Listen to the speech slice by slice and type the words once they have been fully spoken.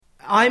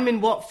I'm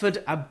in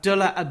Watford.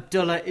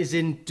 Abdullah is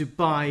in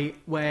Dubai,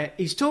 where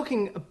he's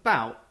talking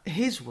about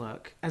his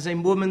work as a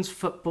women's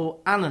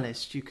football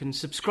analyst. You can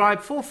subscribe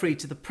for free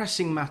to the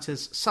Pressing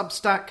Matters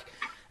Substack,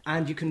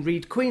 and you can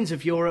read Queens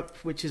of Europe,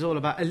 which is all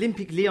about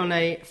Olympique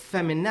Lyonnais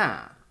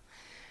Féminin.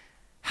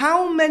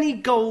 How many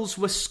goals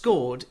were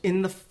scored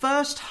in the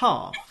first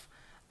half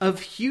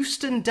of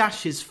Houston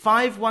Dash's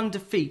 5-1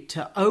 defeat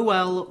to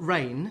OL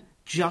Reign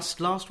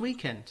just last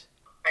weekend?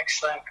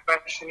 Excellent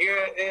question.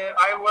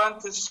 I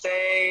want to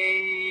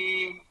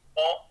say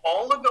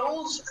all the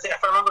goals,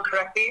 if I remember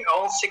correctly,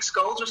 all 6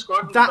 goals were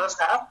scored in the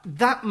first half.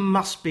 That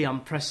must be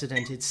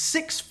unprecedented.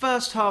 6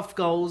 first half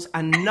goals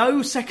and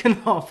no second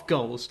half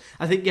goals.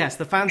 I think, yes,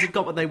 the fans have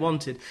got what they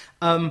wanted.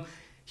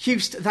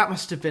 Houston, that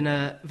must have been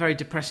a very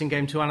depressing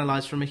game to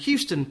analyse from a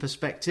Houston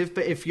perspective,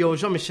 but if you're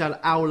Jean-Michel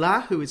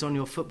Aulas, who is on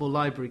your football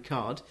library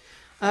card,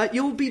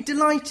 you'll be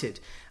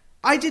delighted.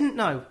 I didn't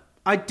know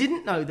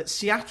that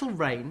Seattle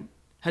Reign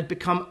had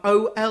become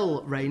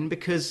OL Reign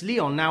because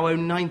Lyon now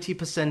own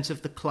 90%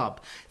 of the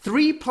club.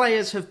 3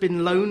 players have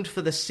been loaned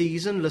for the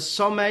season, Le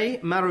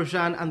Sommet,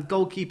 Maroujan and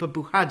goalkeeper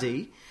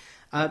Bouhadi.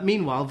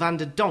 Meanwhile, Van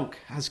der Donk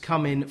has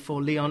come in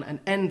for Lyon and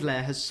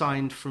Endler has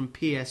signed from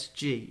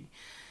PSG.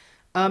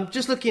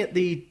 Just looking at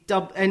the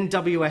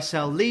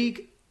NWSL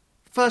League,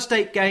 first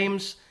 8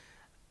 games,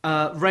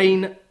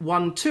 Reign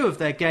won 2 of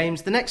their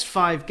games. The next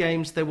 5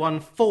 games, they won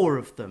 4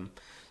 of them.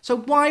 So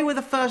why were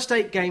the first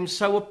 8 games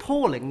so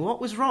appalling? What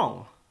was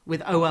wrong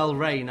with OL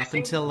Reign up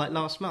until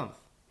last month?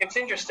 It's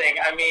interesting.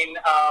 I mean,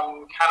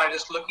 kind of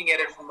just looking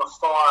at it from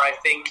afar, I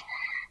think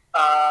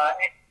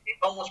it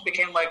almost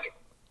became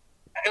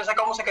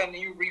almost like a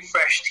new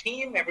refreshed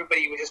team.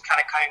 Everybody was just kind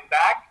of coming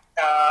back,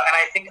 and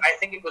I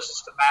think it was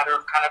just a matter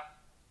of kind of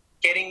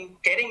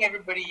getting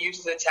everybody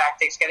used to the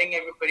tactics, getting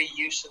everybody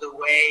used to the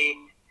way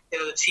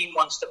the team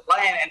wants to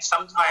play, and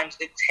sometimes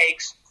it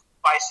takes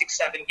 5, 6,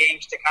 7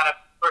 games to kind of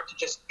for it to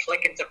just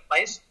click into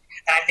place.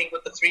 And I think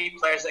with the 3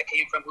 players that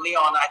came from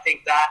Lyon, I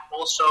think that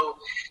also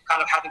kind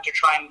of having to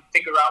try and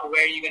figure out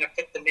where you're going to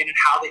fit them in and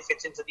how they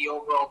fit into the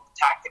overall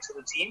tactics of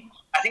the team.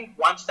 I think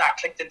once that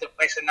clicked into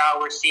place, and now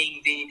we're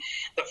seeing the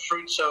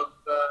fruits of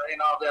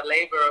their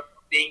labor of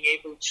being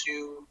able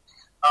to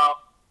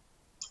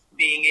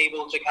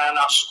kind of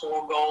now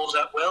score goals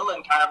at will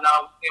and kind of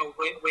now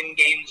win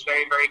games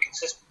very, very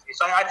consistently.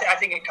 So I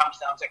think it comes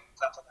down to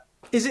that.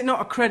 Is it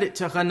not a credit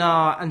to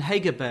Renard and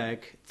Hegerberg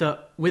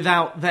that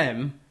without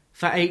them,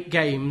 for 8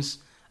 games,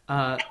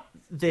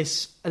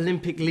 this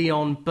Olympique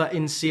Lyon, but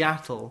in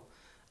Seattle,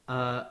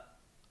 were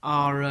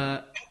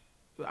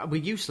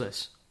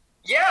useless?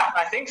 Yeah,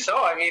 I think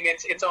so. I mean,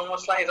 it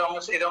almost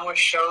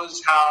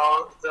shows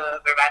how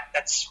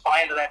that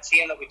spine of that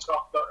team that we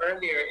talked about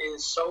earlier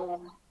is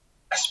so.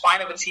 A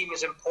spine of a team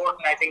is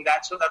important. I think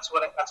that's what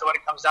it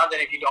comes down to.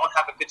 And if you don't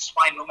have a good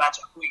spine, no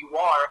matter who you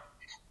are,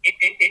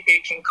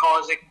 it can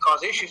cause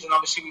issues. And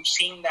obviously, we've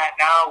seen that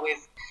now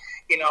with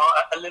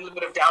a little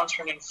bit of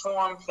downturn in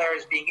form,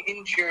 players being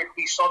injured.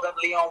 We saw that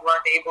Lyon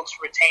weren't able to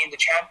retain the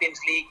Champions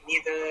League,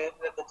 neither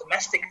the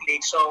domestic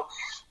league. So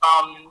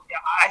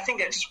I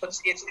think it's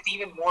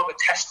even more of a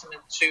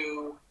testament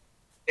to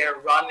their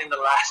run in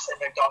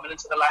their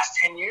dominance in the last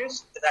 10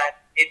 years that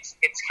it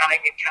kind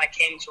of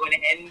came to an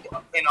end.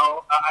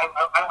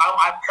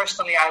 I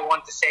personally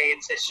want to say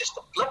it's just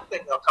a blip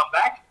that they'll come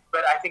back.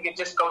 But I think it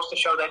just goes to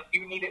show that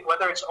you need it,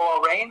 whether it's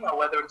OL Reign or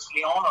whether it's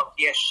Lyon or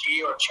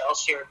PSG or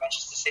Chelsea or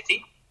Manchester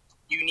City,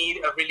 you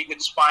need a really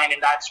good spine.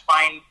 And that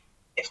spine,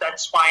 if that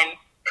spine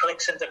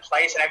clicks into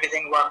place and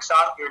everything works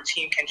out, your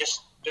team can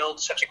just build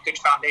such a good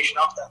foundation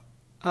off that.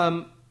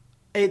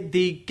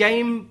 The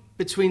game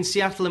between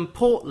Seattle and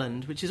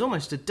Portland, which is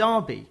almost a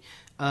derby,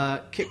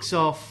 kicks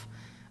off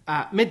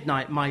at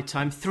midnight my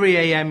time, 3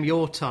 a.m.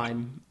 your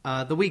time.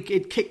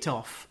 It kicked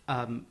off.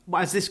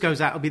 As this goes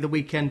out, it'll be the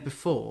weekend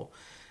before.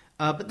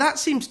 But that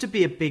seems to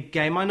be a big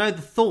game. I know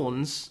the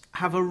Thorns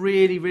have a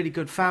really, really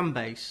good fan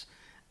base.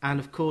 And,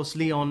 of course,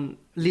 Lyon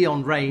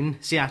Reign,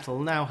 Seattle,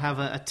 now have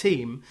a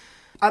team.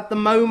 At the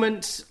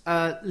moment,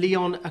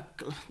 Lyon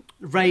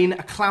Reign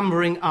are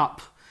clambering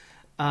up.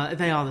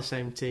 They are the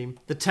same team.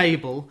 The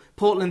table.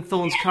 Portland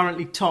Thorns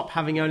currently top,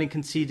 having only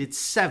conceded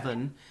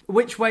 7.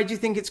 Which way do you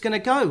think it's going to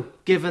go,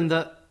 given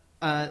that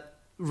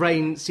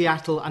Reign,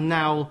 Seattle are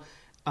now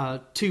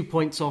 2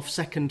 points off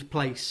second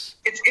place?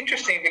 It's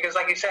interesting because,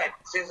 like you said,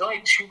 there's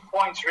only 2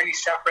 points really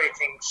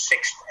separating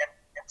 6th and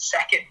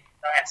 2nd,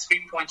 and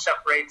 3 points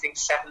separating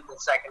 7th and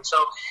 2nd. So,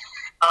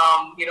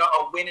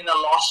 a win and a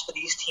loss for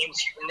these teams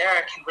here and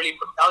there can really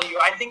propel you.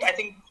 I think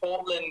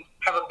Portland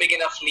have a big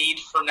enough lead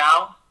for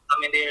now. I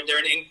mean, they're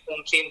an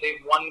informed team.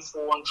 They've won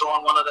 4 and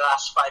drawn 1 of the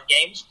last 5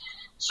 games.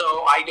 So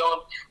I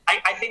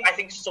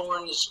think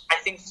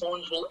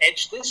Thorns will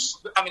edge this.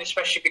 I mean,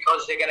 especially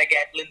because they're going to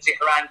get Lindsay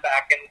Horan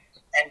back, and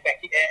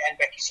Becky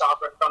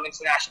Sauber from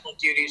international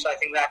duty. So I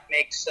think that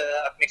makes a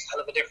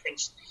hell of a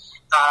difference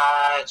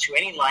to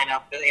any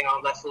lineup,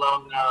 let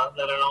alone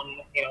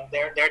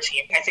their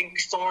team. I think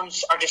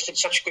Thorns are just in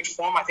such good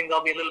form. I think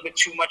they'll be a little bit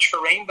too much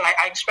for Reign, but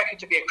I expect it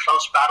to be a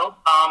close battle.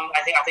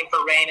 I think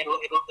for Reign,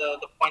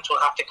 the points will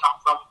have to come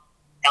from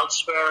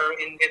elsewhere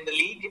in the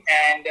league,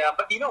 and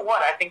but you know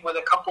what? I think with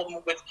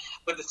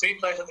the three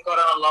players that they got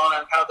on loan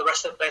and kind of the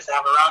rest of the players they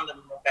have around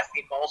them,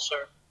 Bethany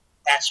Balser,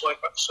 and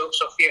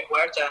Sofia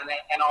Huerta,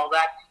 and all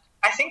that,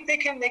 I think they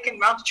can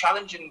mount a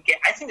challenge and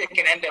I think they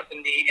can end up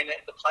in the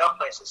playoff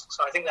places.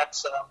 So I think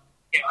that's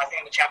I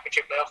think in the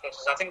championship playoff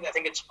places. I think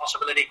it's a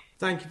possibility.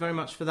 Thank you very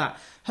much for that.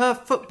 Her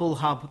football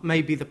hub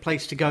may be the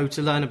place to go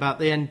to learn about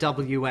the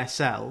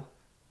NWSL,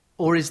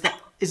 or is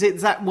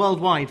that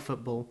worldwide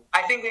football?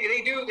 I think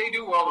they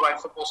do worldwide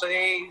football, so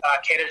they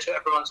cater to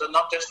everyone. So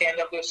not just the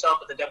NWSL,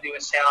 but the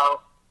WSL,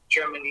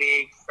 German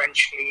League,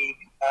 French League,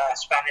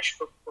 Spanish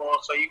football.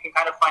 So you can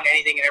kind of find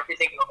anything and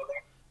everything over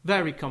there.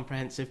 Very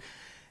comprehensive.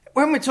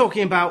 When we're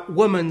talking about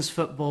women's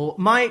football,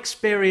 my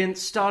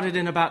experience started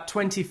in about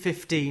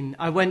 2015.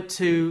 I went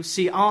to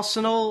see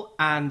Arsenal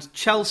and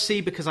Chelsea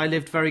because I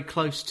lived very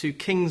close to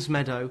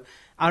Kingsmeadow.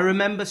 I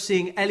remember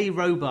seeing Ellie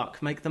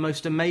Roebuck make the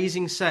most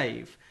amazing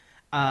save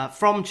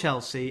from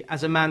Chelsea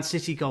as a Man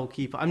City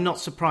goalkeeper. I'm not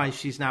surprised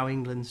she's now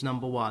England's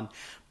number one.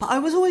 But I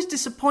was always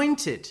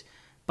disappointed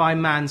by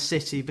Man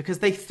City because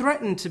they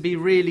threatened to be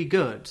really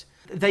good.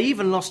 They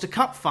even lost a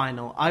cup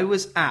final. I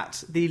was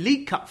at the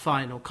League Cup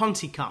final,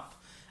 Conti Cup.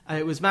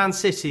 It was Man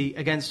City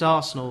against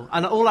Arsenal.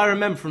 And all I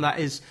remember from that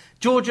is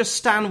Georgia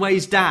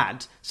Stanway's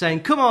dad saying,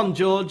 "Come on,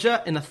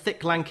 Georgia," in a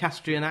thick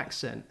Lancastrian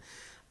accent.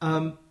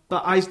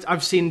 But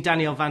I've seen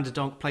Danielle van der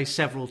Donk play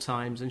several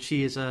times, and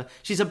she's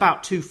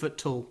about 2 foot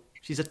tall.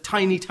 She's a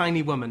tiny,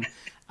 tiny woman,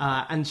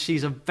 and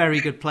she's a very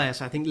good player.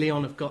 So I think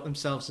Lyon have got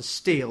themselves a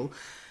steal.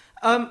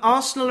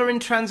 Arsenal are in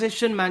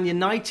transition. Man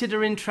United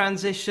are in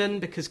transition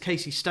because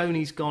Casey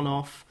Stoney's gone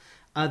off.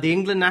 The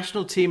England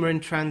national team are in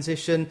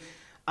transition.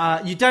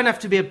 You don't have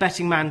to be a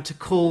betting man to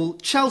call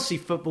Chelsea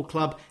Football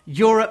Club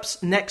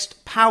Europe's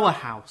next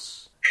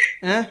powerhouse.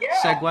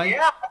 Segue?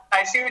 Yeah,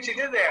 I see what you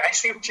did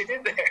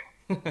there.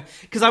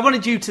 Because I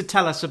wanted you to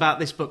tell us about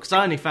this book, because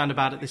I only found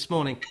about it this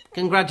morning.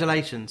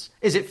 Congratulations.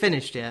 Is it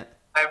finished yet?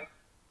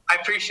 I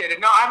appreciate it.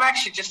 No, I'm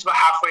actually just about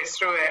halfway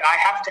through it. I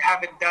have to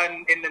have it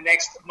done in the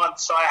next month,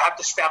 so I have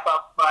to step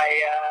up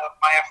my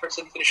efforts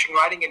in finishing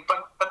writing it.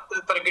 But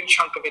a good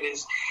chunk of it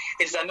is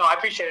done. No, I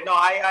appreciate it. No,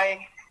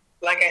 I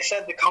like I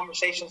said, the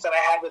conversations that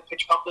I had with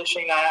Pitch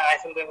Publishing, I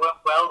think they went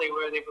well. They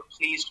were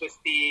pleased with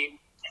the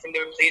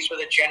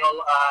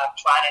general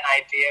plan and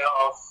idea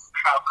of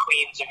how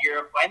Queens of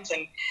Europe went.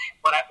 And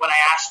when I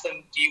asked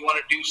them, do you want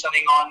to do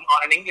something on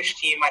an English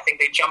team, I think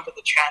they jumped at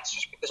the chance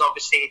just because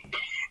obviously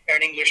they're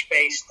an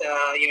English-based,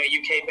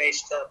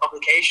 UK-based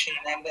publication,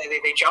 and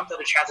they jumped at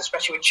the chance,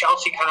 especially with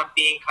Chelsea kind of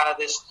being kind of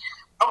this,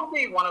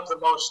 probably one of the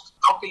most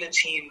popular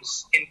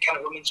teams in kind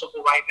of women's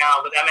football right now.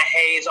 But Emma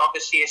Hayes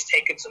obviously has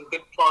taken some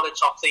good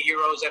plaudits off the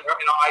Euros and her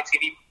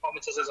ITV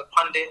performances as a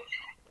pundit.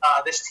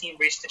 This team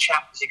reached the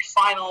Champions League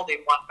final. They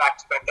won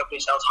back-to-back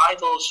WSL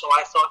titles. So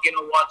I thought, you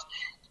know what,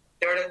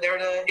 they're at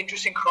an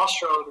interesting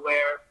crossroad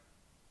where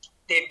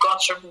they've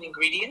got certain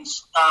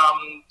ingredients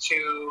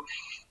to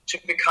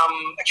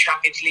become a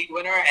Champions League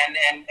winner and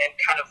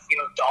kind of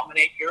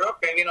dominate Europe.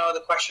 And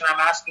the question I'm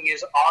asking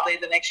is, are they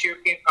the next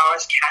European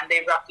powers? Can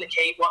they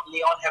replicate what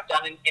Lyon have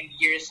done in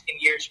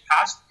years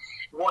past?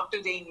 What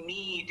do they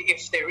need,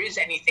 if there is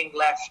anything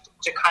left,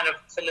 to kind of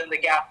fill in the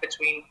gap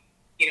between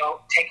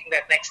taking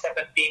that next step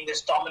and being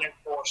this dominant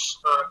force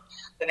for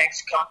the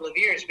next couple of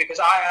years? Because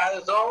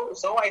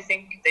though I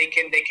think they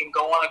can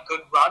go on a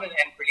good run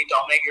and really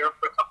dominate Europe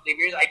for a couple of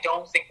years, I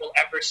don't think we'll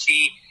ever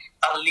see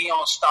a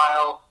Lyon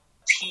style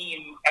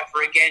team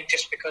ever again,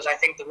 just because I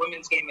think the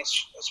women's game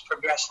has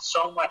progressed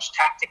so much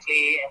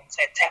tactically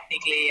and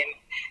technically,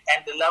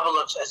 and the level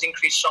has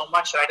increased so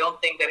much that I don't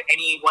think that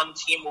any one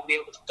team will be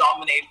able to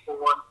dominate for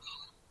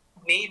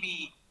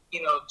maybe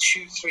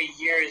 2-3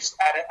 years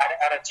at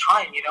a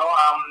time.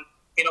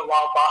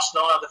 While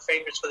Barcelona are the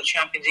favorites for the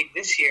Champions League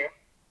this year,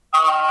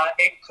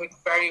 it could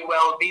very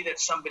well be that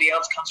somebody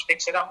else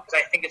picks it up,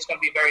 because I think it's going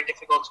to be very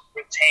difficult to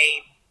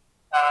retain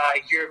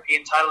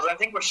European titles. I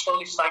think we're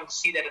slowly starting to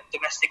see that in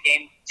domestic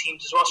game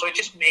teams as well. So it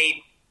just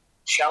made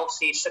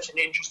Chelsea such an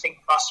interesting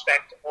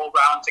prospect all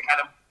round to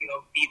kind of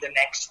be the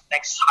next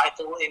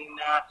title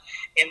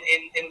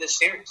in the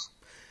series.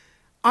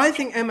 I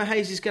think Emma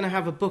Hayes is going to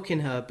have a book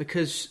in her,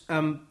 because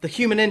the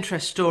human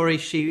interest story,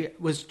 she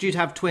was due to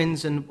have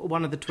twins and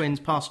one of the twins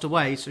passed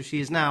away, so she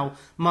is now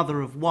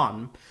mother of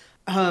one.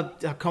 Her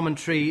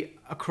commentary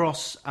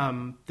across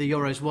the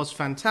Euros was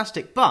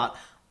fantastic, but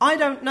I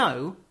don't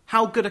know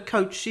how good a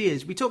coach she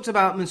is. We talked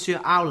about Monsieur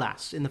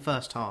Aulas in the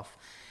first half.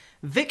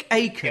 Vic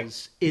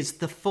Akers is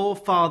the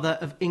forefather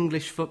of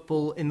English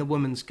football in the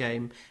women's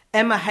game.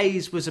 Emma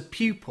Hayes was a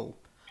pupil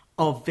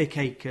of Vic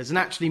Akers and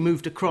actually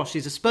moved across.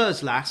 She's a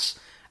Spurs lass,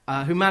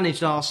 who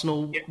managed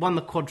Arsenal, won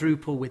the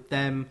quadruple with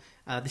them.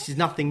 This is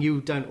nothing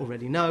you don't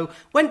already know.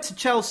 Went to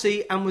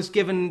Chelsea and was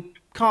given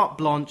carte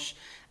blanche.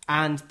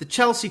 And the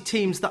Chelsea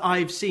teams that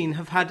I've seen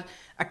have had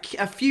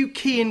a few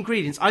key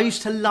ingredients. I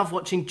used to love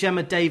watching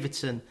Gemma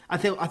Davidson. I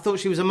thought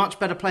she was a much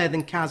better player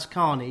than Kaz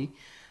Carney.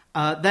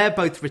 They're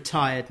both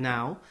retired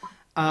now.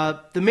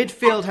 The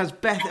midfield has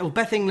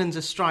Beth England's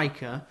a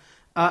striker.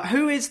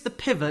 Who is the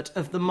pivot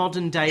of the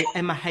modern-day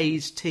Emma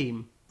Hayes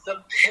team?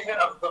 The pivot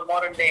of the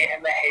modern-day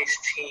Emma Hayes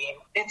team.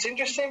 It's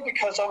interesting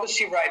because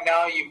obviously right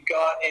now you've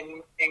got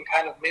in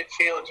kind of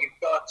midfield, you've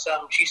got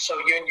Ji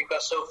So-yun, you've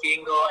got Sophie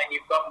Ingle, and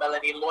you've got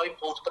Melanie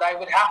Leupolz. But I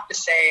would have to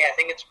say, I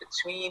think it's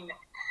between...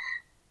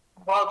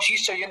 While Ji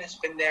So-yun has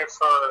been there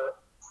for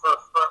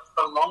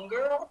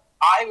longer,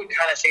 I would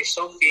kind of say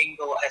Sophie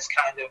Ingle has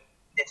kind of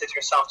knitted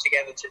herself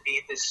together to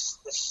be this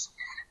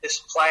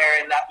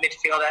player in that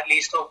midfield, at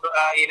least over,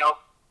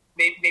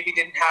 maybe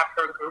didn't have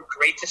her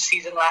greatest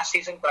season last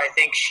season, but I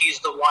think she's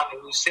the one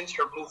who, since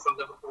her move from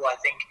Liverpool, I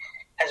think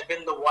has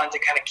been the one to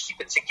kind of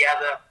keep it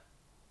together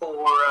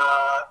for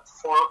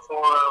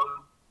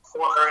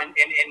her in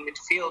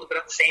midfield. But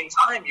at the same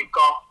time, you've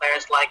got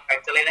players like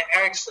Magdalena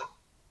Eriksson,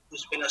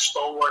 who's been a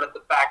stalwart at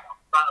the back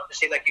front.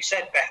 Obviously, like you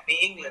said, Bethany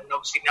England.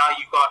 Obviously, now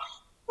you've got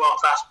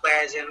world-class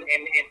players in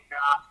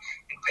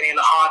Pernille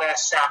Harder,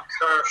 Sam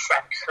Kerr,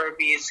 Frank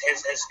Kirby has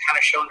kind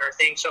of shown her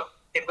thing. So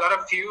they've got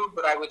a few,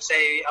 but I would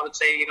say,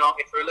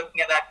 if we're looking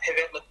at that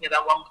pivot, looking at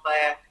that one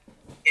player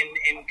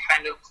in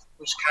kind of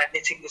who's kind of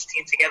knitting this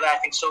team together, I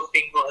think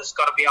Sophie Ingle has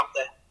got to be up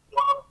there.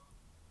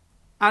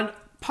 And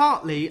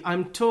partly,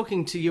 I'm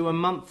talking to you a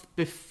month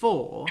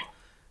before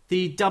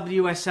the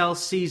WSL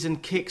season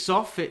kicks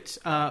off. It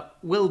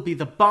will be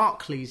the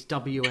Barclays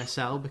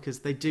WSL because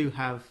they do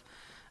have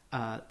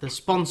the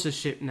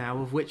sponsorship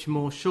now, of which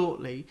more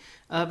shortly.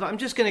 But I'm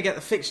just going to get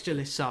the fixture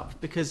lists up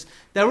because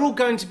they're all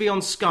going to be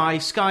on Sky.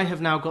 Sky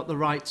have now got the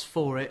rights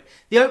for it.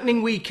 The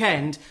opening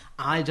weekend,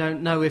 I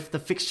don't know if the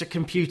fixture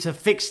computer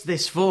fixed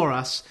this for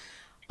us.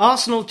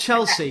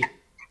 Arsenal-Chelsea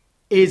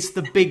is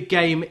the big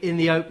game in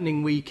the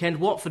opening weekend.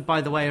 Watford,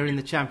 by the way, are in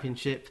the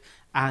Championship.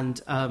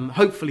 And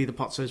hopefully the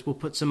Pozzos will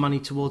put some money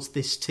towards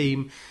this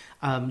team.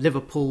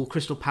 Liverpool,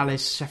 Crystal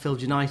Palace,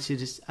 Sheffield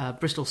United,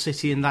 Bristol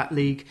City in that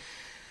league.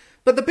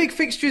 But the big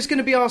fixture is going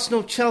to be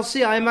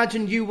Arsenal-Chelsea. I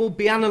imagine you will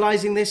be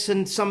analysing this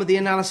and some of the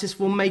analysis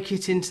will make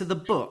it into the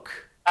book.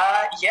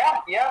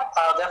 Yeah.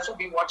 I'll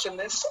definitely be watching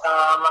this.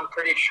 I'm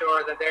pretty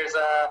sure that there's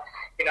the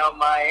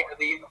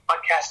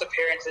podcast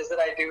appearances that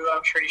I do.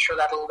 I'm pretty sure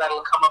that'll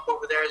come up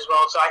over there as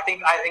well. So I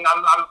think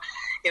I'm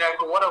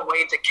what a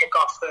way to kick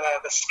off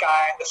the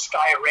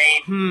Sky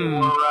reign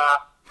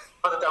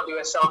for the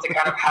WSL to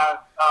kind of have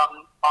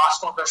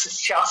Arsenal versus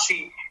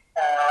Chelsea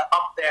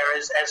up there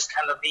as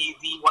kind of the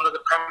one of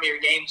the premier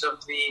games of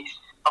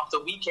the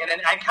weekend,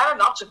 and kind of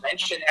not to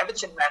mention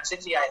Everton Man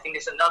City. I think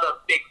is another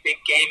big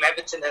game.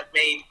 Everton have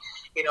made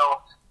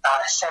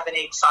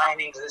 7-8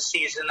 signings this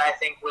season. I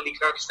think Willie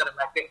Kirk's done a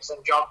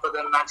magnificent job for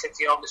them. Man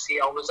City obviously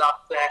always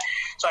up there,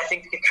 so I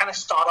think you can kind of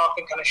start off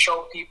and kind of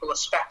show people a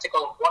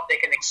spectacle of what they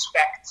can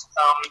expect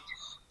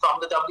from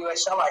the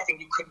WSL. I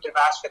think you couldn't have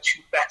asked for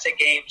two better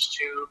games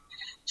to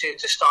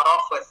start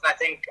off with. And I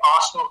think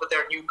Arsenal, with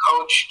their new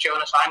coach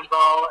Jonas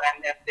Eindval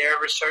and their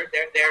research,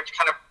 their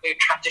kind of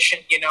transition,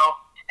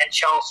 and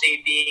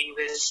Chelsea being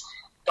this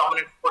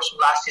dominant force from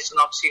last season,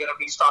 obviously going to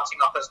be starting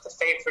off as the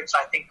favourites.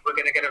 I think we're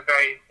going to get a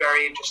very,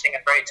 very interesting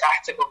and very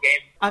tactical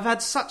game. I've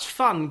had such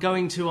fun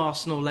going to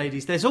Arsenal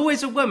ladies. There's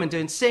always a woman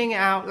doing sing it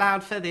out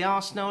loud for the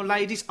Arsenal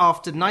ladies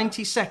after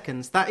 90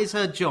 seconds. That is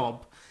her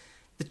job.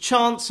 The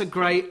chants are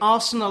great.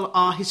 Arsenal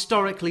are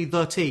historically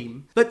the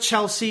team. But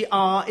Chelsea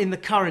are, in the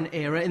current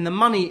era, in the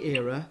money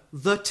era,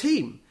 the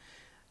team.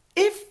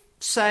 If,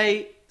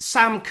 say,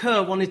 Sam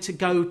Kerr wanted to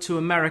go to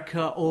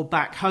America or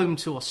back home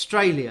to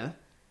Australia,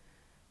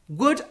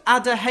 would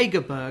Ada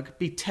Hegerberg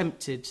be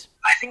tempted?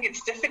 I think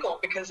it's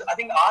difficult because I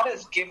think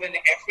Ada's given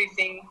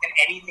everything and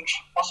anything she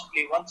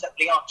possibly wants at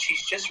Lyon.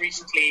 She's just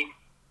recently,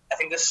 I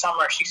think this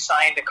summer, she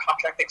signed a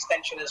contract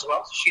extension as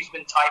well. So she's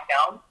been tied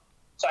down.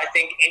 So I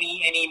think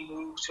any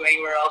move to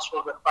anywhere else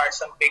will require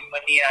some big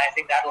money, and I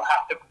think that will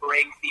have to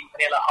break the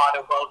Pernille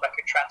Harder world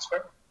record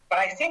transfer. But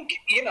I think,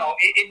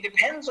 it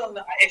depends on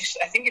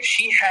if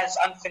she has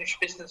unfinished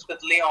business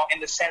with Lyon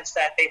in the sense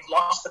that they've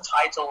lost the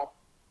title,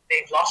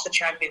 they've lost the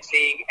Champions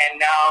League, and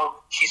now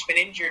she's been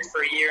injured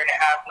for a year and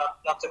a half,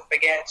 not to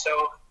forget.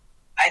 So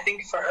I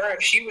think for her,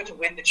 if she were to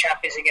win the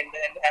Champions League and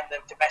the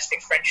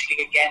domestic French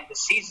League again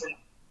this season,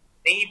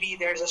 maybe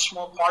there's a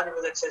small part of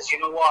her that says, you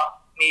know what,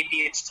 maybe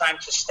it's time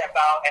to step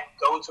out and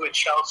go to a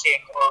Chelsea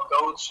or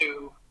go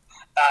to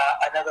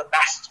another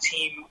massive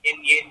team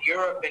in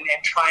Europe and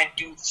try and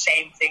do the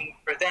same thing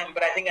for them.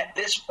 But I think at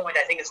this point,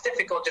 I think it's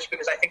difficult just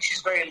because I think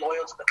she's very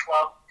loyal to the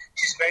club.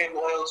 She's very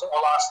loyal to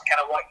Olas and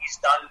kind of what he's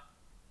done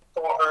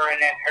for her, and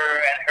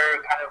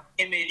her kind of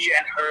image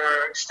and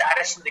her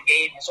status in the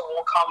game has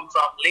all come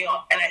from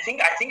Lyon. And I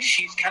think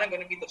she's kind of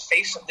going to be the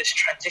face of this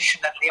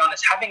transition that Lyon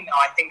is having now.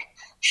 I think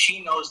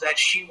she knows that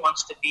she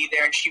wants to be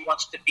there, and she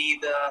wants to be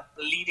the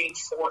leading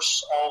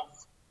force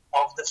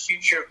of the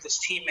future of this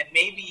team, and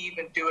maybe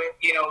even do it,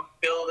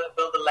 build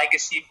a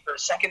legacy for a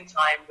second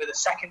time with a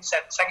second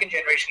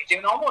generation team.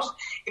 And almost,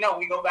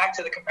 we go back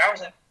to the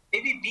comparison,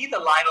 maybe be the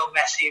Lionel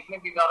Messi,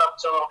 maybe not up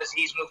until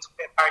obviously he's moved to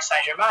Paris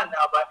Saint-Germain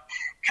now, but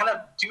kind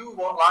of do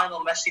what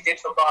Lionel Messi did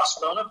for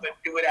Barcelona, but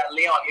do it at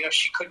Lyon.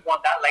 She could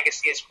want that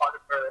legacy as part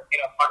of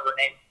her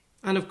name.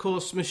 And of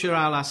course, Monsieur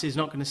Aulas is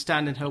not going to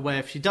stand in her way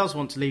if she does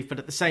want to leave, but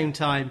at the same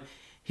time,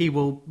 he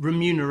will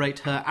remunerate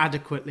her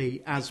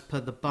adequately as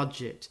per the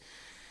budget.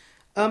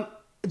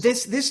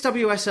 This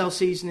WSL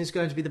season is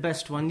going to be the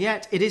best one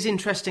yet. It is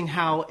interesting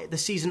how the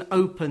season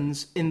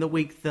opens in the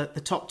week that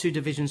the top two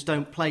divisions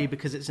don't play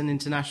because it's an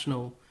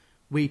international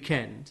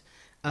weekend.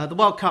 The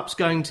World Cup's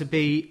going to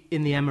be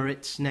in the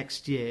Emirates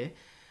next year.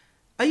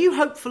 Are you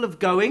hopeful of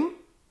going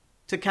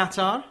to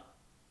Qatar?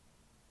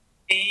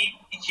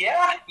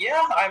 Yeah.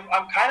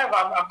 I'm kind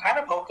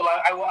of hopeful.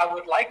 I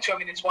would like to. I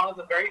mean, it's one of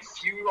the very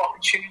few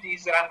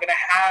opportunities that I'm going to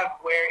have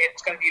where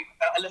it's going to be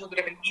a little bit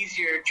of an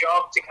easier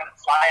job to kind of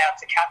fly out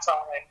to Qatar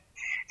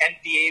and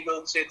be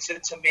able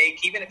to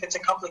make, even if it's a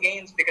couple of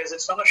games, because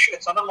it's not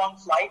a long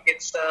flight.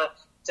 It's a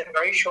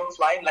very short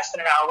flight, less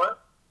than an hour.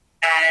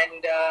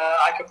 And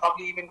I could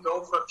probably even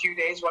go for a few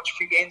days, watch a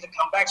few games, and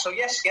come back. So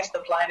yes, the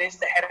plan is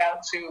to head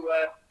out to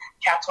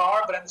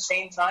Qatar, but at the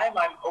same time,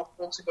 I'm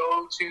hopeful to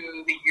go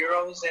to the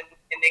Euros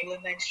in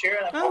England next year,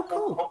 and I'm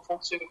hopeful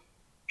to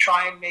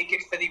try and make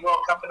it for the World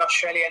Cup in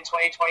Australia in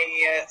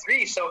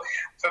 2023. So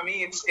for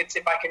me, it's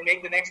if I can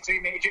make the next three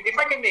major, if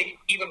I can make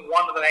even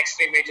one of the next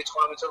three major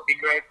tournaments, it would be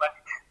great. But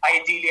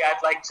ideally,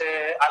 I'd like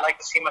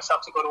to see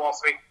myself to go to all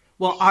three.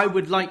 Well, I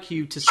would like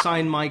you to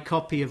sign my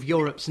copy of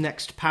Europe's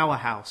Next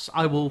Powerhouse.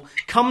 I will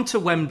come to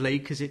Wembley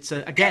because it's,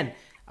 again,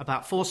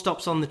 about 4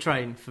 stops on the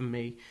train from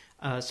me.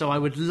 So I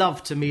would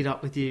love to meet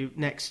up with you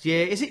next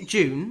year. Is it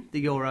June, the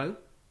Euro?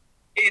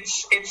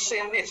 It's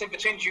in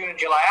between June and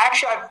July.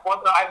 Actually, I've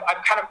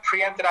kind of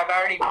preempted. I've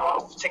already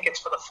bought tickets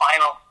for the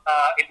final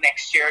in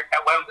next year at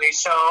Wembley.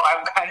 So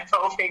I'm kind of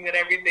hoping that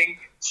everything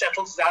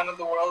settles down in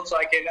the world so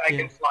I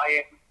can fly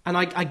in. And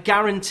I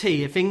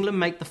guarantee if England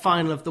make the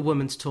final of the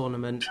women's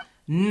tournament,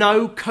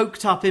 no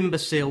coked-up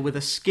imbecile with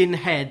a skin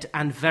head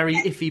and very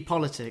iffy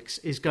politics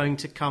is going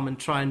to come and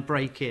try and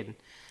break in.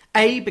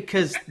 A,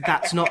 because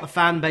that's not the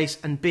fan base,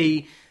 and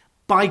B,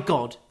 by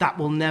God, that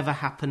will never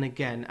happen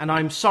again. And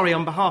I'm sorry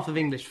on behalf of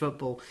English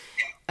football.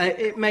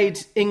 It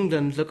made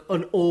England look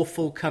an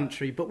awful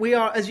country. But we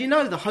are, as you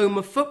know, the home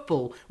of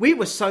football. We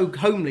were so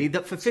homely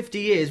that for 50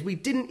 years we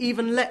didn't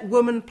even let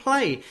women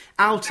play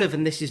out of,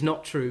 and this is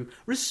not true,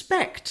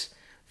 respect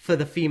for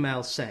the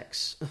female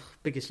sex. Ugh,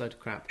 biggest load of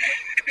crap.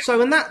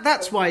 So, and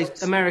that's why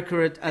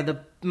America are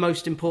the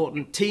most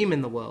important team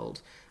in the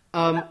world.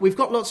 We've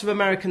got lots of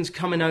Americans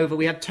coming over.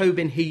 We had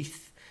Tobin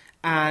Heath,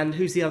 and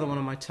who's the other one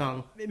on my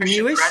tongue?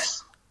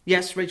 Mewis?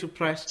 Yes, Rachel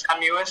Press.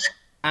 Sam Mewis.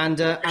 And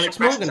Alex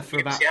Morgan for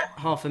about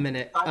half a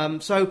minute.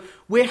 So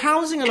we're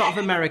housing a lot of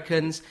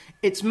Americans.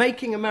 It's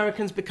making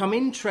Americans become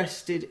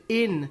interested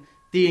in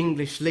the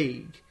English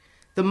league.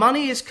 The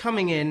money is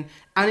coming in,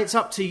 and it's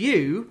up to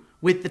you,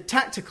 with the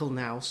tactical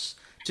nous,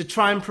 to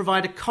try and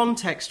provide a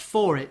context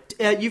for it.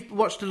 You've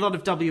watched a lot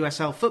of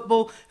WSL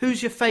football.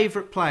 Who's your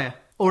favourite player?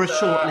 Or a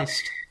short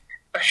list?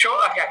 Okay,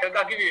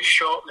 I'll give you a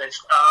short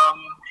list.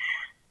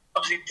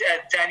 Obviously,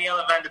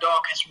 Daniela van der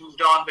Donk has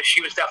moved on, but she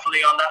was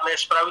definitely on that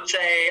list. But I would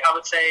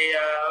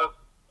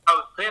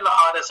put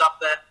Lahada's up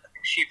there. I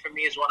think she, for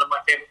me, is one of my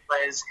favorite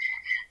players.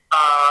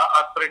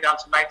 I'd put it down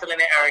to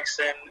Magdalena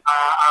Eriksson.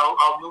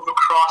 I'll move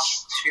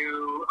across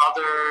to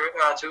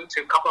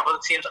a couple of other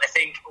teams. I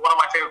think one of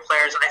my favorite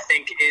players,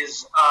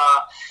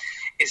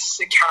 is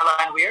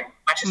Caroline Weir,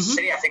 Manchester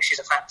City. I think she's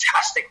a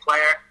fantastic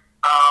player.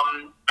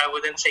 I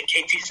would then say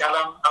Katie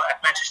Zelem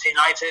at Manchester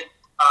United.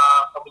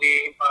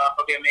 Probably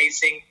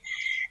amazing.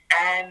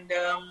 And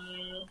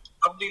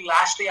probably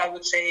lastly, I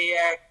would say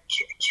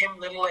Kim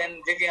Little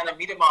and Viviana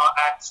Miedema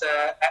at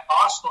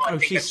Arsenal. I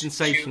think she's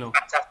sensational.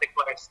 Fantastic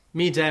players.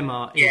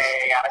 Miedema is...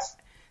 Yeah.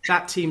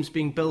 That team's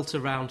being built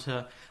around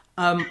her.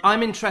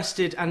 I'm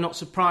interested and not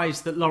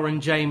surprised that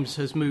Lauren James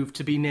has moved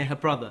to be near her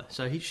brother.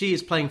 So she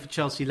is playing for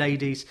Chelsea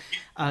Ladies.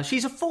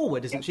 She's a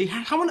forward, isn't she?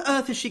 How on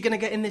earth is she going to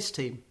get in this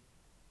team?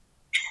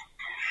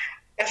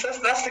 Yes,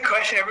 that's the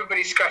question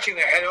everybody's scratching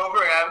their head over,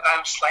 and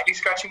I'm slightly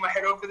scratching my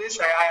head over this.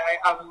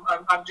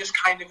 I'm just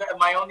kind of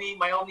my only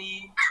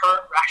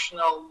current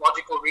rational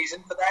logical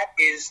reason for that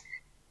is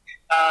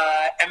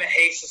Emma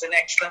Hayes is an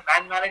excellent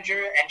man manager,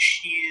 and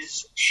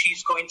she's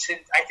going to.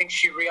 I think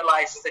she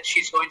realizes that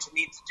she's going to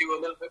need to do a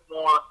little bit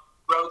more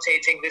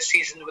rotating this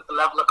season with the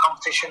level of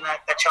competition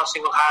that Chelsea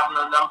will have and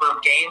the number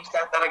of games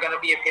that are going to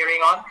be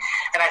appearing on.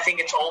 And I think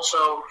it's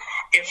also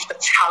if the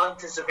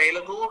talent is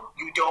available,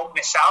 you don't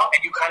miss out,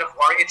 and you kind of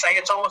worry.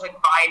 It's almost like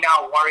buy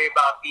now, worry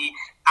about the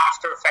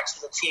after effects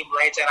of the team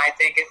later. And I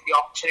think the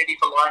opportunity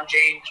for Lauren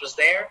James was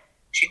there.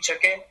 She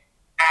took it,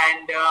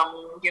 and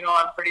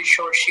I'm pretty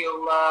sure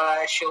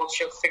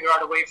she'll figure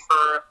out a way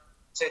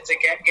to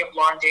give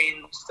Lauren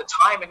James the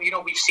time. And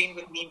we've seen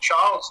with Niamh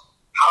Charles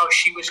how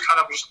she was kind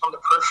of just on the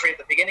periphery at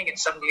the beginning, and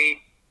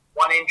suddenly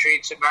one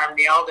injury to Maren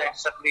Mjelde, and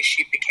suddenly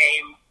she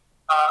became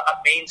a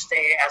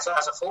mainstay as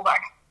a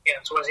fullback.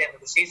 Towards the end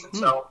of the season.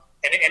 So,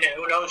 and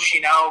who knows,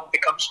 she now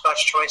becomes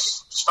first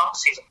choice to start the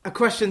season. A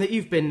question that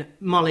you've been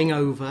mulling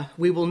over.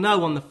 We will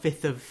know on the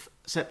 5th of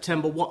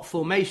September what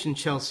formation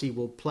Chelsea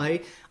will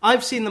play.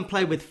 I've seen them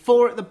play with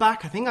 4 at the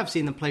back. I think I've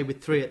seen them play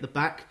with 3 at the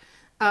back.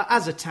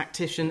 As a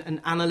tactician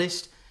and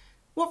analyst,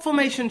 what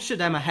formation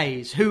should Emma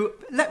Hayes, who,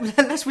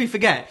 lest we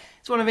forget,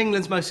 is one of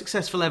England's most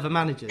successful ever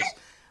managers,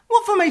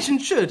 what formation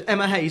should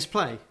Emma Hayes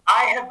play?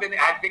 I have been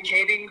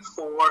advocating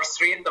for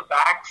 3 at the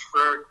back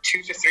for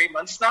 2 to 3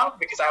 months now,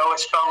 because I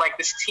always felt like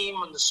this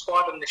team and the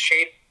squad and the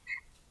shape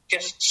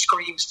just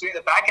screams 3 at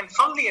the back. And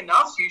funnily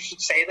enough, you should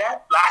say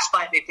that, last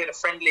night they played a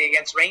friendly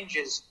against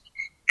Rangers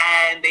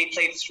and they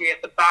played 3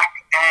 at the back,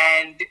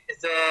 and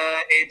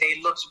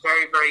they looked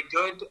very, very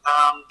good.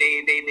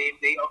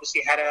 They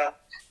obviously had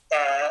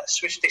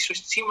switched the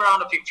team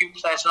around. A few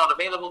players not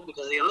available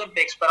because of the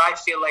Olympics, but I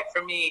feel like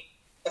for me,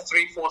 a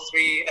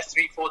 3-4-3, a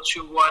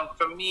 3-4-2-1,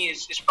 for me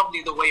is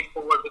probably the way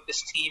forward with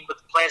this team, with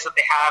the players that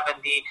they have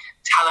and the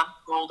talent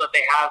pool that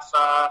they have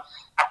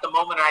at the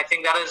moment. And I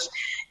think that is,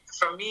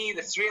 for me,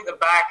 the 3 at the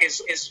back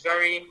is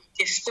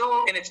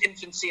still in its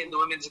infancy in the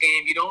women's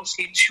game. You don't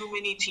see too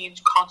many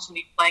teams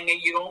constantly playing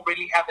it. You don't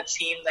really have a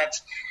team that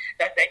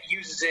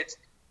uses it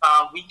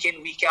week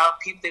in, week out.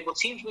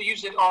 Teams will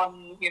use it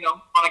on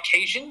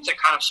occasion to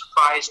kind of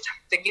surprise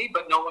tactically,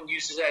 but no one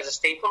uses it as a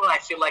staple. And I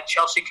feel like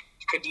Chelsea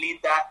could lead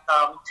that,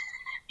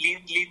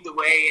 lead the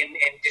way in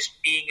just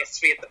being a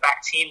 3 at the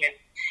back team.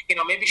 And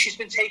maybe she's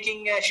been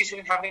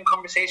having a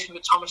conversation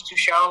with Thomas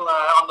Tuchel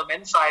on the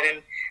men's side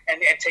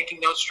and taking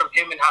notes from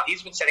him and how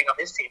he's been setting up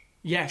his team.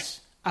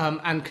 Yes,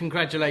 and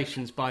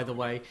congratulations, by the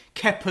way,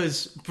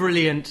 Kepa's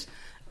brilliant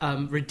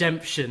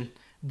redemption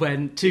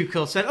when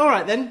Tuchel said, "All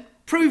right then,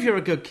 prove you're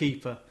a good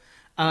keeper,"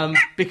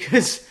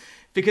 because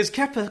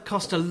Kepa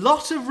cost a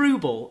lot of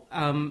ruble,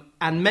 and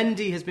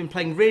Mendy has been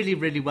playing really,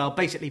 really well.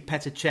 Basically,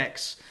 Petr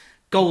Cech's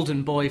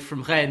golden boy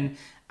from Rennes,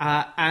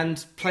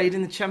 and played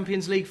in the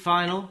Champions League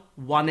final,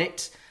 won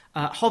it.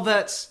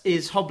 Havertz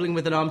is hobbling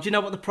with an arm. Do you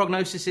know what the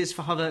prognosis is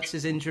for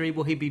Havertz's injury?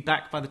 Will he be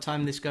back by the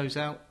time this goes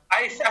out?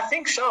 I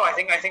think so. I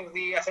think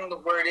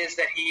the word is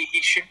that he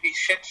should be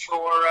fit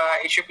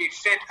he should be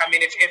fit. I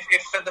mean,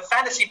 if the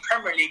Fantasy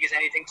Premier League is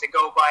anything to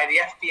go by, the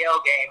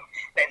FPL game,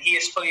 then he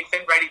is fully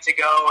fit, ready to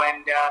go.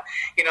 And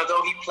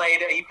though he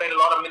played a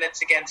lot of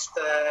minutes against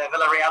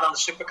Villarreal in the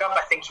Super Cup,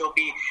 I think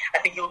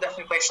he'll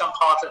definitely play some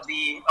part of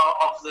the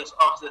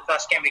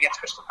first game against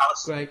Crystal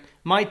Palace. Great.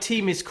 My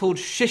team is called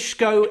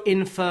Shishko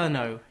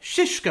Inferno.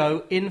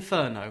 Shishko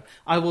Inferno.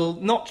 I will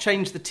not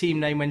change the team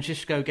name when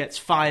Shishko gets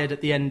fired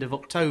at the end of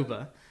October.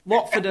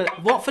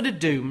 Watford are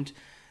doomed.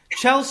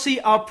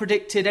 Chelsea are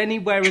predicted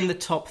anywhere in the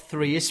top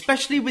 3,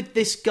 especially with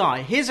this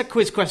guy. Here's a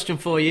quiz question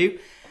for you.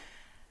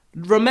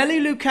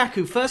 Romelu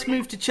Lukaku first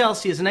moved to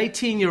Chelsea as an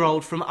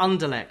 18-year-old from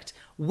Anderlecht.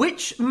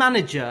 Which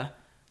manager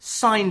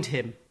signed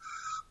him?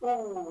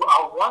 Ooh,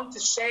 I want to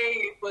say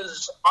it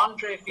was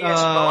Andre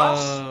Villas-Boas.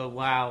 Oh,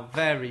 wow.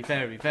 Very,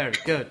 very, very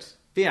good.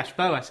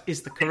 Villas-Boas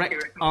is the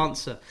correct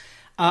answer.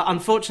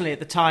 Unfortunately, at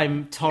the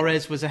time,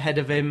 Torres was ahead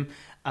of him.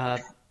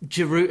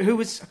 Giroud, who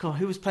was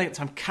playing at the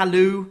time?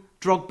 Kalou,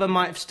 Drogba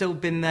might have still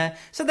been there.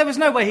 So there was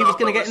no way he was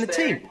going to get in the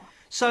team.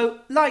 So,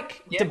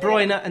 like De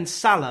Bruyne and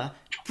Salah,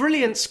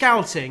 brilliant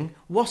scouting.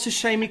 What a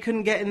shame he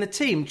couldn't get in the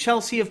team.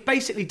 Chelsea have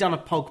basically done a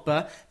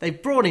Pogba. They've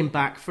brought him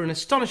back for an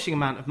astonishing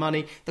amount of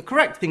money. The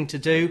correct thing to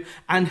do.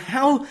 And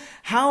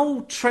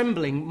how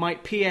trembling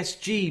might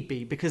PSG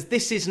be? Because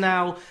this is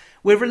now...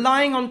 We're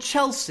relying on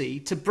Chelsea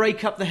to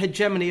break up the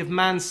hegemony of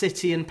Man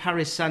City and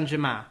Paris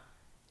Saint-Germain.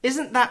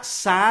 Isn't that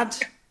sad?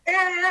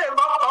 Yeah,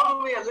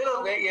 probably a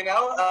little bit,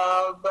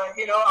 but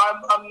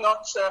I'm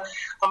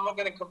not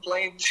going to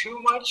complain too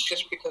much,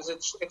 just because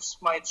it's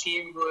my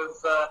team who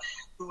are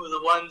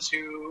the ones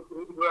who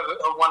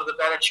have one of the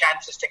better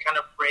chances to kind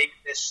of break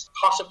this,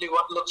 possibly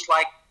what looks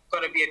like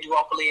going to be a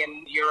duopoly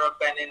in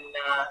Europe and in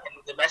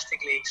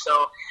domestic league.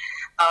 So,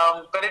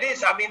 but it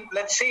is. I mean,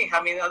 let's see.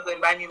 I mean, the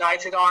Man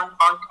United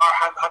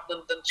have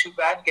done too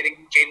bad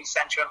getting Jadon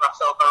Sancho and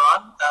Rafael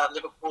Varane.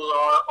 Liverpool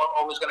are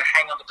always going to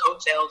hang on the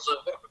coattails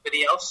of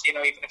everybody else,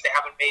 even if they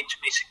haven't made too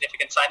many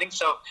significant signings.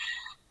 So,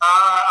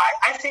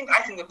 I think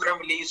the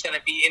Premier League is going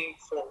to be in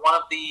for one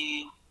of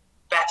the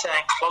better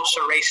and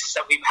closer races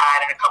that we've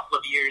had in a couple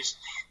of years.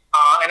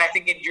 And I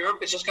think in Europe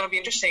it's just going to be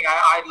interesting.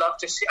 I'd love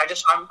to see.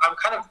 I'm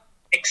kind of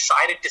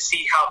excited to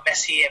see how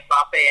Messi,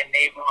 Mbappe, and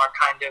Neymar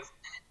kind of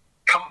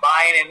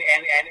combine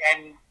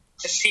and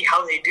to see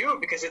how they do,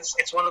 because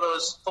it's one of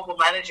those Football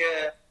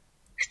Manager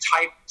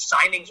type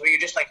signings where you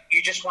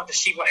just want to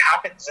see what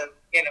happens, and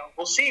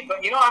we'll see. But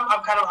I'm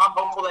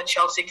hopeful that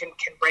Chelsea can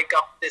break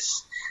up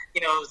this,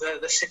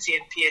 the City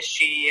and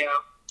PSG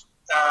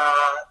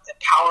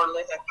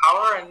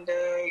power and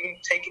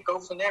go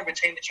from there,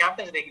 retain the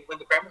Champions League, and win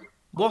the Premier League.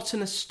 What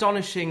an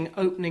astonishing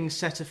opening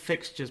set of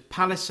fixtures.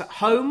 Palace at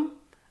home,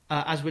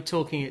 as we're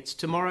talking, it's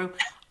tomorrow.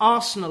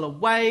 Arsenal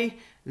away,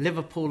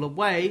 Liverpool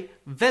away,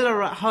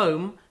 Villa at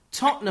home,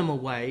 Tottenham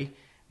away,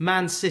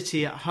 Man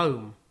City at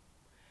home.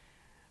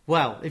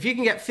 Well, if you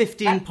can get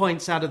 15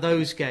 points out of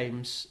those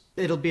games,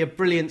 it'll be a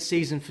brilliant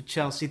season for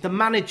Chelsea. The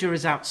manager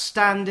is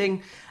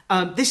outstanding.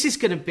 This is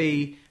going to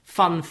be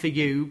fun for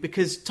you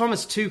because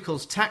Thomas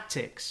Tuchel's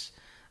tactics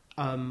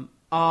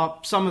are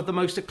some of the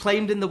most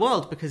acclaimed in the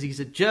world because he's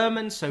a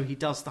German, so he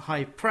does the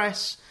high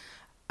press.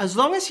 As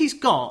long as he's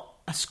got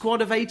a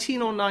squad of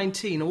 18 or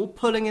 19 all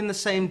pulling in the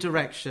same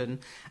direction,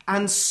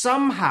 and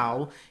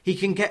somehow he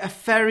can get a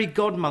fairy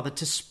godmother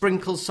to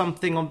sprinkle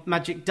something on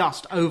magic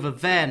dust over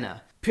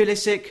Werner.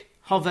 Pulisic,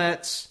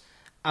 Havertz,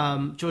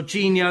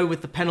 Jorginho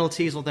with the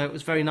penalties, although it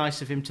was very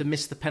nice of him to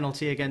miss the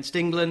penalty against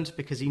England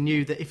because he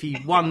knew that if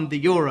he won the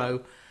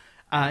Euro,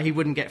 he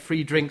wouldn't get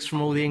free drinks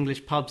from all the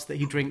English pubs that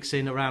he drinks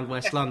in around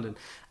West London.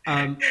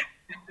 And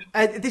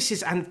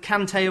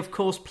Kante, of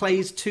course,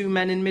 plays two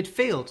men in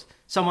midfield.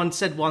 Someone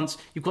said once,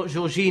 you've got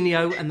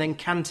Jorginho and then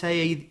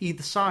Kante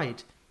either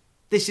side.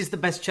 This is the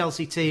best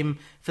Chelsea team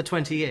for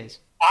 20 years.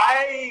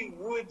 I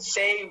would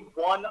say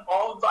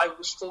I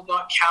would still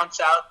not count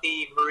out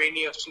the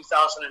Mourinho of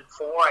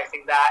 2004. I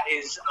think that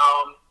is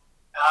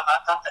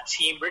a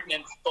team written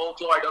in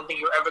folklore. I don't think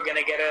you're ever going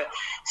to get a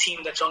team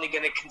that's only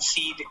going to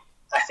concede,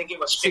 I think it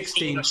was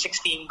 15 or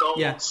 16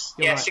 goals.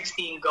 Right.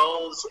 16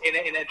 goals in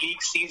a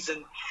league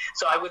season.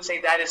 So I would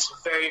say that is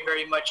very,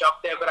 very much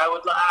up there. But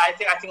I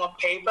think on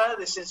paper,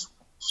 this is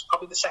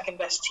probably the second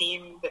best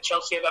team that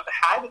Chelsea have ever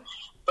had.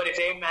 But if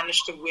they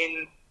manage to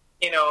win,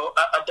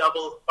 a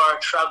double or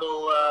a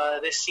treble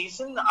this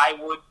season, I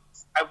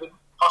would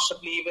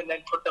possibly even then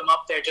put them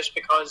up there just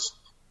because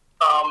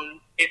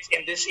it's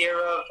in this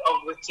era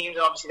with teams.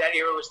 Obviously, that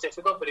era was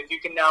difficult. But if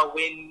you can now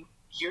win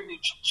your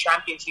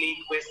Champions League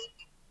with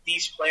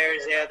these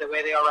players there the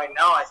way they are right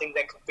now, I think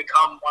they could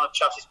become one of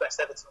Chelsea's best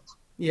ever teams.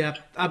 Yeah,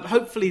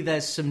 hopefully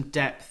there's some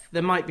depth.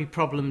 There might be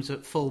problems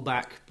at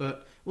fullback,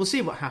 but we'll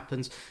see what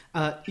happens.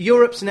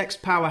 Europe's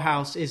next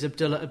powerhouse is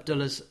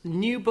Abdullah's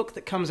new book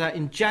that comes out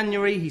in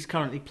January. He's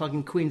currently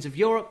plugging Queens of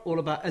Europe, all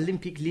about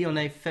Olympique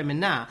Lyonnais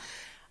Féminin.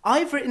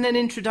 I've written an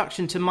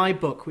introduction to my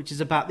book, which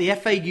is about the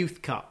FA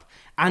Youth Cup,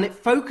 and it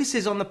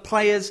focuses on the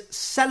players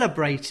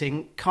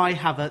celebrating Kai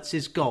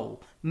Havertz's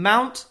goal.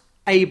 Mount,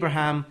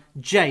 Abraham,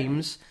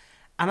 James,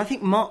 and I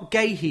think Mark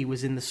Gahey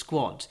was in the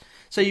squad.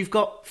 So you've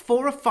got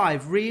 4 or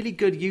 5 really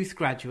good youth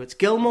graduates.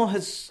 Gilmore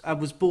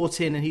was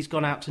brought in and he's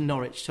gone out to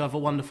Norwich to have a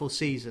wonderful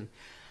season.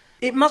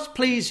 It must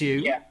please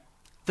you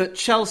that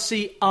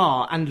Chelsea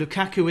are, and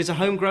Lukaku is a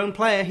homegrown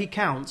player, he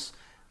counts,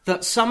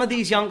 that some of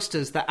these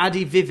youngsters that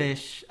Adi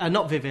Vivash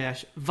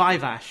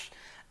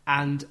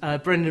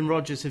and Brendan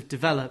Rodgers have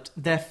developed,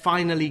 they're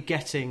finally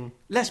getting,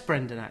 less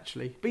Brendan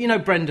actually,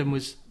 but Brendan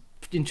was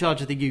in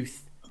charge of the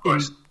youth in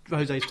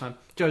Jose's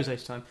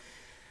time.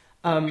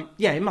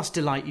 It must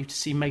delight you to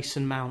see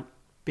Mason Mount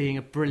being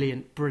a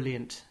brilliant,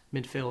 brilliant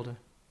midfielder.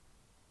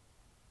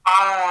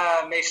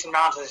 Mason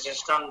Mount has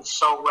just done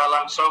so well.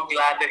 I'm so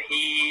glad that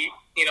he,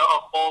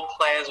 of all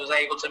players, was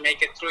able to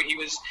make it through.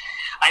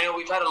 I know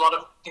we've had a lot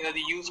of,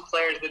 the youth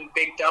players been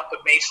bigged up, but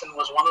Mason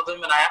was one of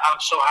them, and I'm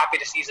so happy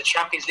to see he's a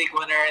Champions League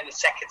winner in the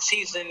second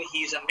season.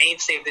 He's a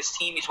mainstay of this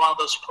team. He's one of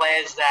those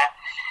players that,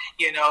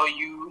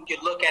 you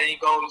look at it and you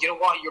go, you know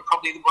what, you're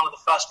probably one of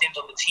the first names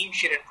on the team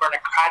sheet, and for an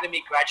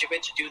academy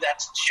graduate to do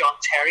that since Sean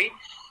Terry,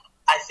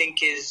 I think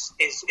is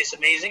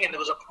amazing. And there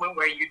was a point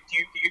where you'd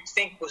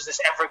think, was this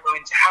ever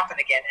going to happen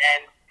again?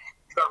 And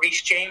you've got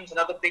Reece James,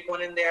 another big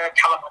one in there,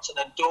 Callum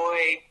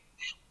Hudson-Odoi,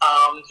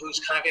 who's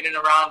kind of in and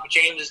around, but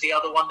James is the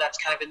other one that's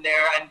kind of in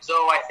there. And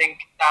though I think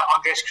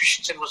Andreas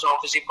Christensen was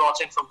obviously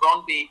brought in from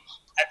Brøndby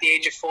at the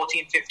age of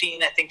 14,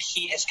 15, I think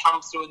he has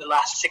come through in the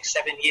last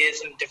 6-7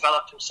 years and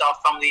developed himself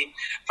from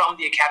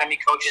the academy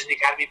coaches and the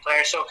academy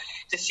players. So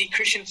to see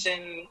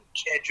Christensen,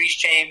 Reece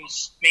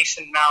James,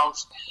 Mason Mount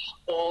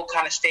all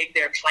kind of stake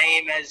their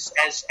claim as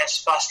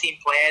first team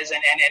players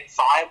and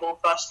viable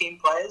first team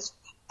players,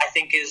 I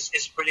think is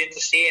brilliant to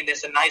see. And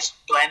there's a nice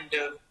blend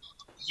of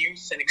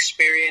youth and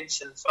experience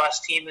and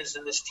first teamers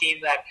in this team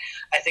that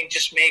I think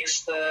just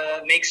makes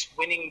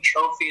winning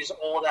trophies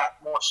all that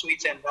more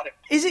sweeter and better.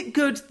 Is it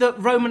good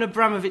that Roman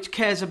Abramovich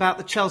cares about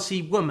the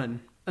Chelsea women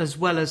as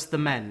well as the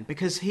men?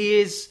 Because he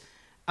is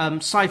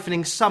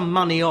siphoning some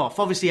money off.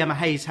 Obviously, Emma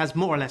Hayes has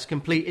more or less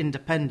complete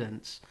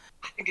independence.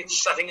 I think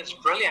it's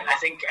brilliant. I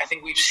think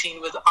we've seen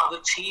with other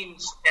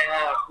teams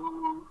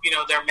who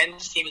their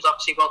men's team is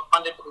obviously well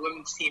funded, but the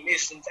women's team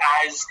isn't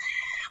as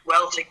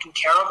well taken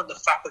care of, and the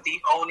fact that the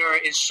owner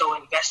is so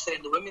invested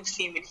in the women's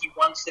team and he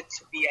wants it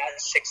to be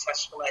as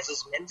successful as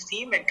his men's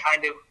team, and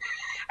kind of,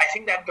 I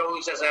think that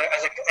goes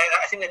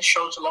I think that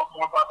shows a lot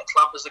more about the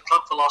club as the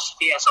club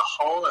philosophy as a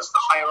whole, as the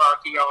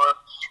hierarchy, or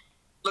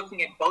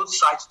looking at both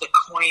sides of the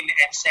coin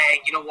and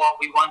saying, you know what,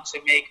 we want to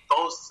make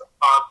both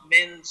our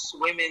men's,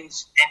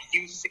 women's, and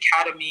youth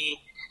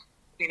academy,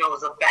 you know,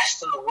 the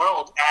best in the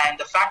world. And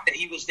the fact that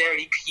he was there,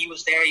 he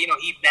was there, you know,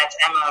 he met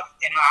Emma,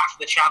 you know, after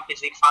the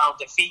Champions League final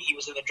defeat. He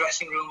was in the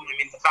dressing room. I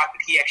mean, the fact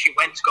that he actually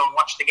went to go and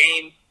watch the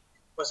game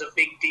was a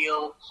big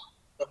deal.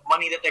 The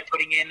money that they're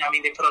putting in, I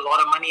mean, they put a lot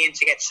of money in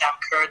to get Sam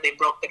Kerr. They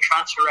broke the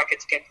transfer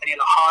record to get Penny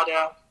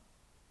Lahada.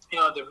 You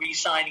know, the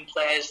re-signing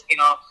players, you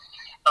know,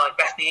 like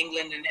Bethany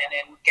England and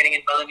getting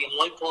in Melanie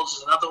Leupolz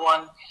is another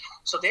one.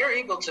 So they're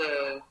able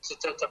to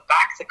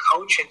back the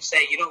coach and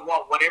say, you know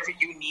what, whatever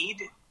you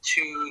need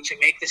to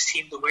make this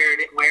team to where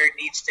it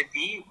needs to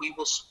be, we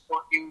will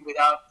support you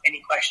without any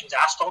questions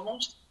asked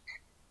almost.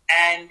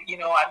 And, you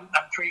know, I'm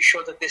pretty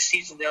sure that this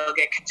season she'll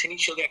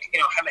get, you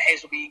know, Emma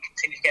Hayes will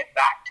continue to get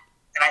backed.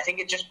 And I think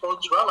it just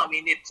bodes well. I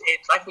mean, it's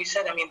like we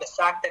said, I mean, the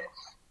fact that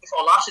if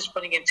Olas is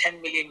putting in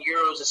 10 million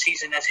euros a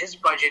season as his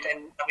budget,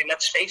 and I mean,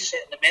 let's face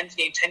it, in the men's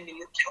game, 10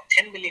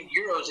 million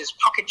euros is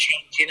pocket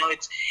change. You know,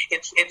 it's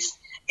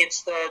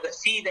the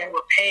fee that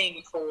we're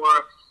paying for,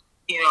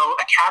 you know,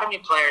 academy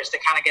players to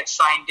kind of get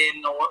signed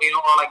in, or, you know,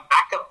 or like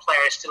backup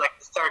players to like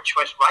the third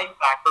choice right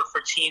back, or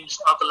for teams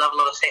of the level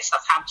of, say,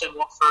 Southampton,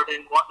 Watford,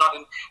 and whatnot,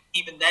 and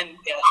even then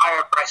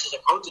higher prices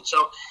are quoted.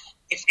 So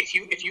if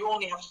you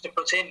only have to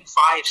put in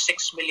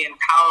 £5-6 million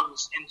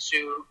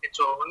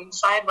into a women's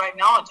side right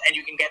now, and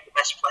you can get the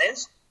best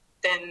players,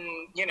 then,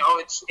 you know,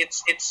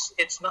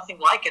 it's nothing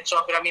like it.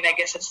 So, but I mean, I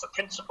guess it's the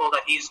principle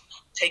that he's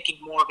taking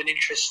more of an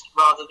interest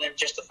rather than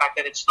just the fact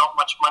that it's not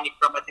much money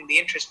for him. I think the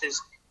interest is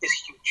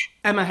huge.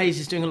 Emma Hayes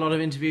is doing a lot of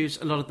interviews.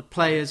 A lot of the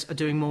players are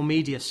doing more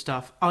media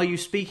stuff. Are you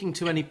speaking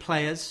to any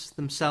players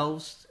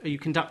themselves? Are you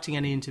conducting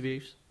any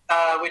interviews?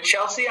 With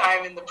Chelsea,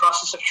 I am in the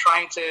process of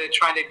trying to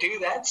do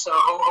that. So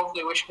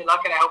hopefully, wish me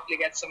luck, and I hopefully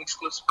get some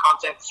exclusive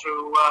content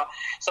through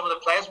some of the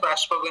players. But I've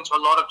spoken to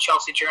a lot of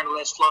Chelsea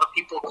journalists, a lot of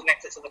people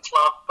connected to the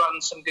club, gotten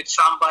some good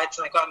sound bites,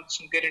 and I've gotten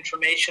some good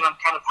information on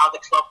kind of how the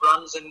club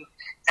runs, and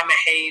Emma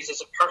Hayes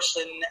as a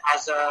person,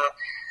 as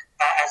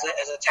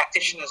a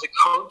tactician, as a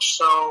coach.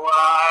 So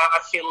I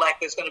feel like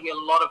there's going to be a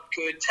lot of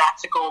good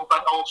tactical,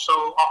 but also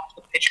off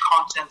the pitch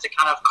content to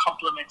kind of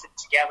complement it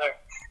together.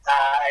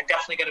 I'm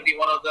definitely going to be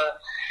one of the.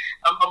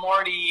 I'm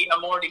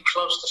already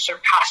close to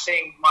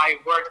surpassing my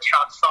word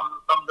count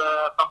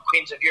from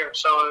Queens of Europe.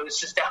 So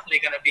this is definitely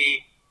going to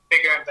be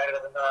bigger and better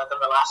than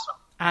the last one.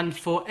 And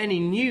for any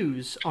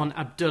news on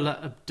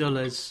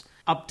Abdullah's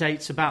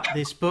updates about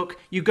this book,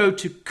 you go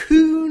to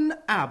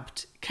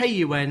Kunabd,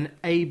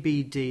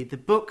 Kunabd, the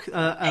book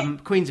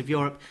Queens of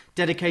Europe,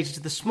 dedicated to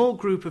the small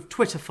group of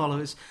Twitter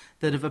followers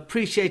that have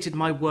appreciated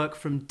my work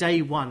from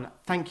day one.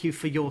 Thank you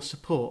for your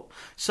support.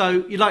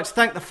 So you'd like to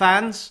thank the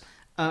fans.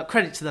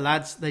 Credit to the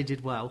lads, they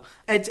did well.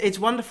 It's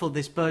wonderful,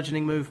 this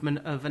burgeoning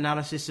movement of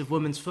analysis of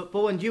women's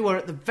football, and you are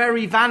at the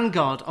very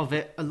vanguard of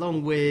it,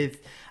 along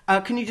with...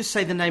 can you just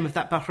say the name of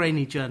that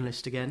Bahraini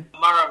journalist again?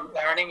 Maram.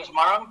 Her name is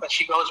Maram, but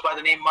she goes by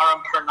the name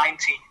Maram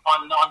Per90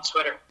 on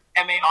Twitter.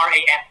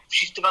 Maram.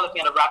 She's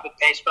developing at a rapid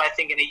pace, but I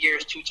think in a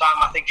year's time,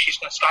 I think she's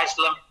going to sky's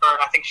the limit for her,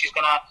 and I think she's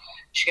going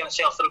to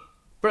sail through.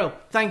 Brill,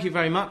 thank you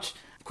very much.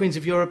 Queens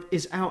of Europe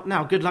is out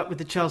now. Good luck with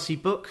the Chelsea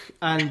book,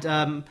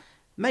 and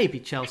maybe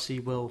Chelsea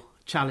will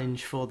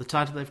challenge for the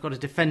title. They've got to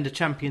defend the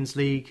Champions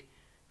League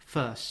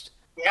first.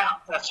 Yeah,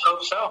 let's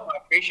hope so. I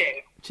appreciate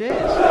it. Cheers.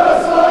 Just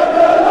like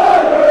a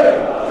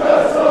library,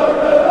 just like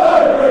a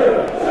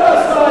library,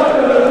 just like a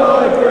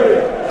library.